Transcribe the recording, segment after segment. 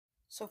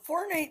So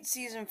Fortnite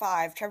Season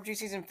 5, Chapter 2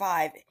 Season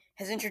 5,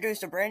 has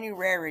introduced a brand new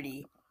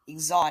rarity,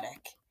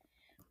 Exotic,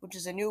 which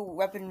is a new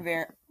weapon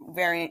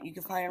variant you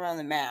can find around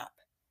the map.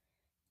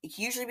 It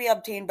can usually be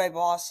obtained by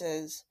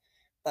bosses,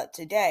 but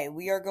today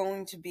we are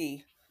going to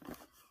be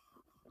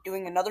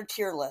doing another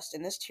tier list,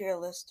 and this tier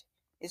list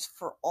is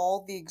for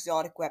all the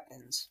exotic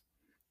weapons.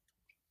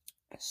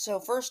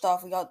 So first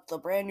off, we got the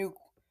brand new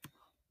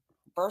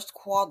Burst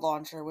Quad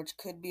Launcher, which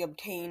could be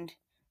obtained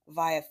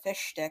via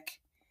Fish Stick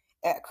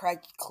at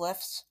Craggy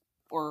Cliffs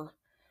or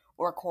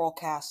Coral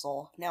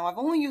Castle. Now, I've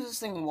only used this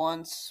thing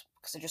once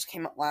because it just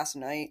came out last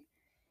night,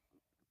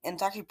 and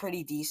it's actually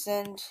pretty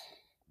decent.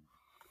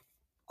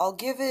 I'll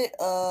give it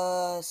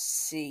a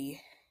C.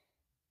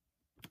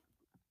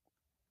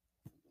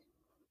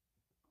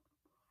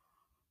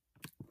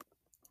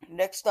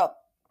 Next up,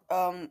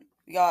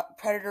 we got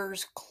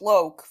Predator's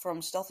Cloak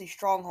from Stealthy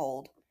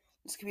Stronghold.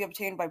 This can be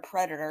obtained by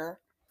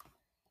Predator,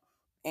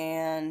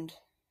 and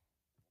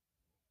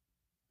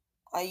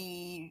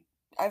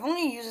I've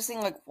only used this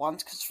thing like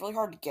once because it's really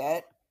hard to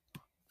get.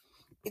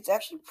 It's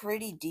actually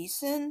pretty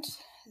decent,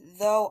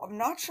 though I'm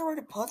not sure where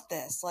to put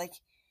this. Like,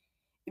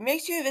 it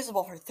makes you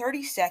invisible for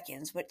 30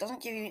 seconds, but it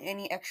doesn't give you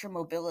any extra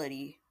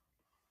mobility.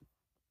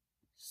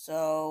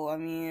 So, I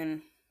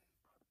mean,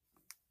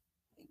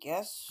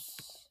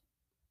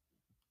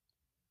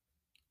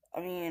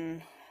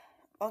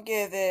 I'll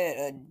give it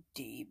a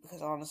D,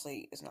 because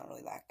honestly, it's not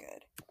really that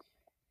good.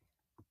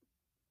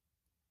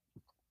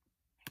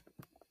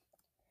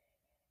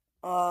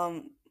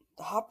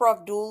 The Hop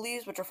Rock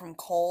Dualies, which are from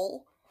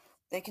Coal,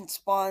 they can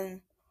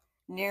spawn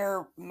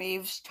near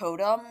Maeve's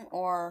Totem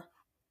or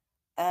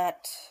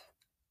at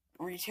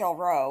Retail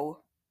Row,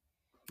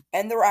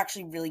 and they're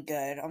actually really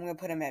good. I'm gonna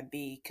put them at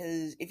B,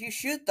 because if you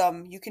shoot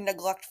them, you can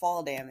neglect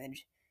fall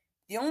damage.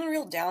 The only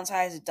real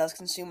downside is it does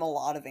consume a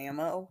lot of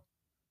ammo,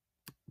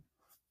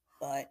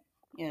 but,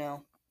 you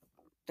know,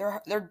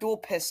 they're dual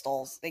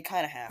pistols. They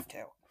kind of have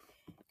to.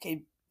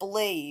 Okay,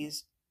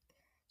 Blaze.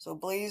 So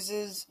Blaze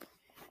is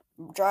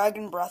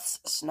Dragon Breath's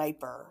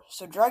Sniper.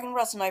 So Dragon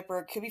Breath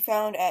Sniper could be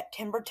found at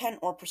Timber Tent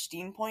or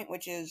Pristine Point,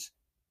 which is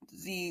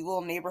the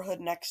little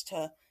neighborhood next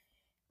to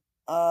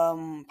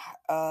what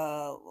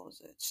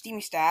was it?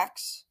 Steamy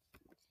Stacks.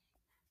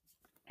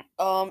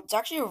 It's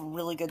actually a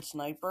really good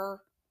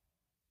sniper.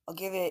 I'll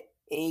give it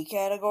A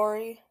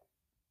category.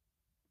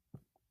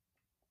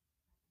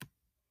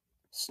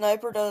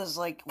 Sniper does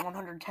like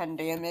 110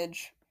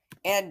 damage,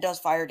 and does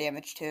fire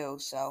damage too,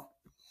 so.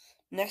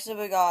 Next up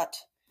we got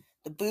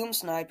the Boom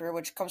Sniper,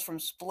 which comes from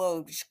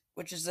Splode,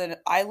 which is an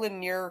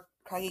island near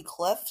Craggy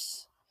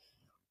Cliffs.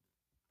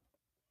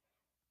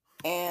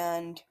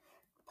 And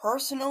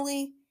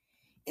personally,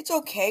 it's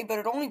okay, but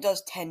it only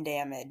does 10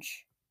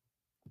 damage.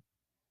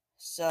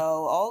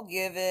 So I'll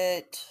give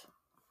it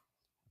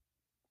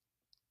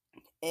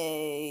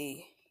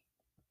a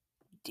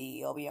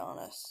D, I'll be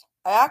honest.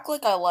 I act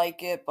like I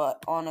like it,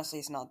 but honestly,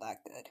 it's not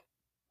that good.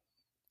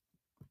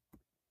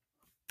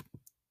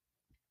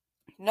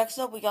 Next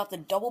up, we got the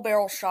Double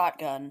Barrel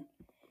Shotgun,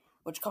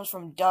 which comes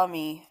from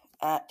Dummy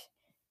at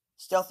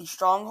Stealthy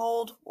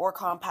Stronghold or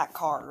Compact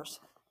Cars.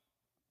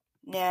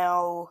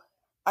 Now,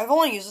 I've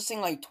only used this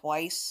thing like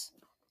twice.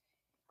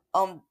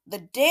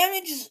 The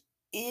damage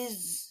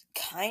is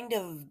kind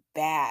of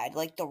bad.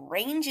 Like, the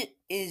range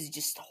is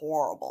just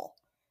horrible.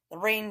 The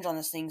range on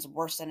this thing's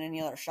worse than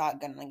any other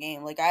shotgun in the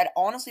game. Like, I'd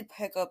honestly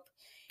pick up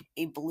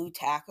a blue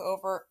tack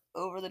over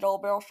the double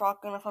barrel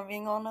shotgun if I'm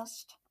being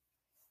honest.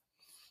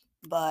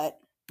 But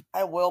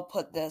I will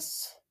put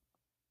this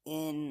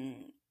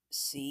in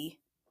C.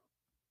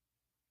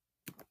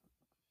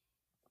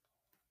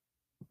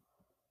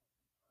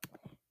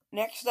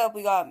 Next up,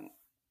 we got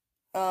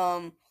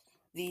the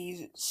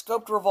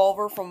scoped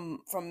revolver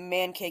from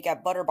Mancake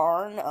at Butter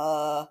Barn.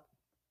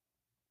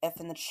 F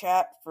in the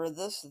chat for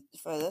this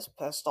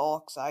pistol,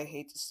 because I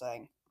hate this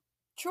thing.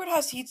 True, it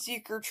has Heat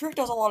Seeker. True, it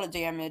does a lot of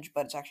damage,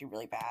 but it's actually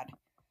really bad.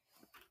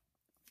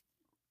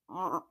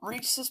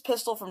 Reach this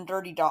pistol from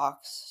Dirty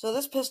Docks. So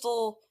this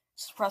pistol,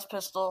 suppressed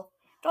pistol,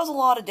 does a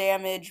lot of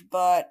damage,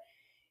 and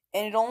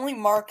it only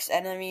marks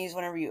enemies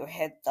whenever you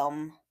hit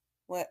them,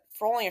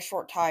 for only a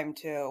short time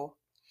too.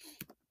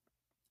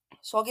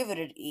 So I'll give it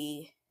an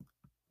E.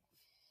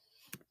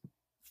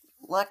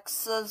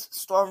 Lexa's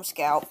Storm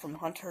Scout from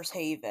Hunter's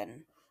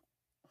Haven.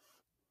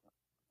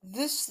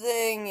 This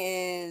thing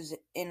is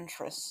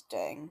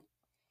interesting,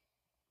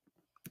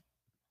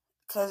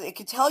 because it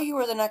can tell you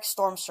where the next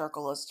storm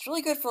circle is. It's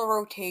really good for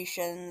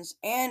rotations,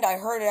 and I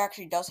heard it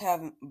actually does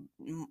have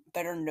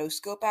better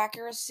no-scope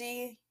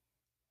accuracy.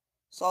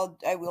 So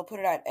I will put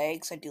it at A,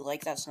 because I do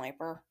like that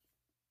sniper.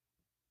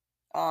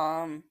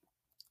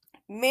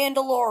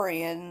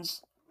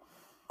 Mandalorian's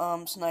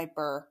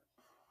sniper.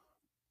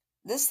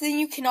 This thing,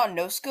 you cannot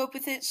no-scope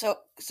with it, so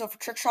for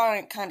trick shot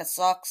it kind of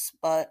sucks,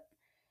 but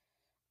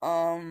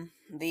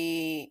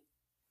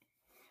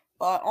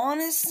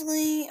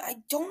honestly,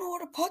 I don't know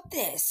where to put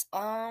this.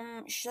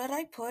 Should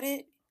I put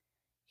it?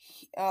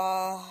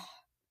 I'll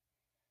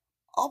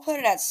put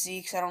it at C,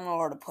 because I don't know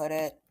where to put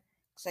it.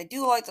 Because I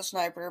do like the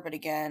sniper, but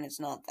again, it's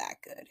not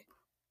that good.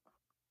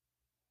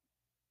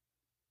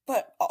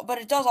 But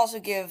it does also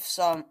give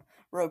some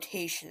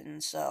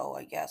rotation, so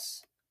I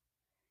guess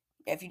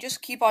if you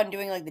just keep on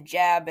doing like the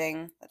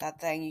jabbing,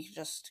 that thing, you can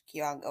just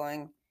keep on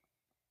going.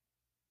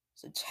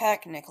 So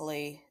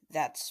technically,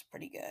 that's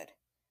pretty good.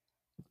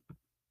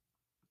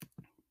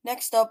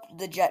 Next up,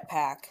 the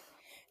jetpack.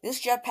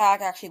 This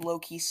jetpack actually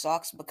low-key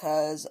sucks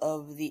because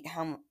of the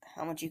how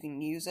much you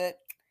can use it.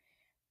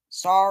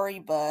 Sorry,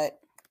 but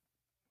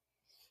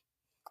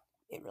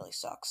it really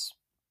sucks.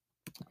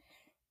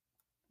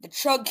 The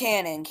Chug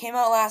Cannon came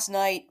out last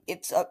night.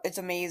 It's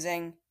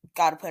amazing.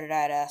 Gotta put it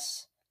at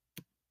S.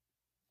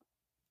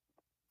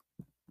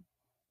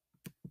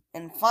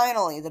 And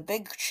finally, the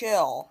Big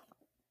Chill.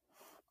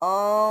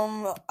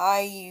 I'm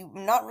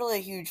not really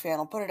a huge fan.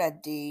 I'll put it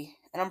at D.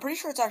 And I'm pretty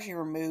sure it's actually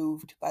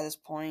removed by this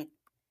point.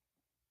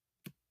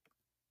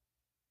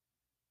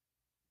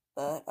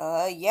 But,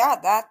 yeah,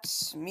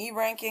 that's me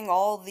ranking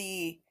all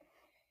the,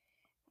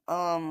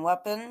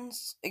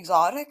 weapons,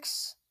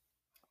 exotics.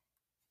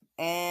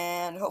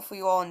 And hopefully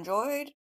you all enjoyed.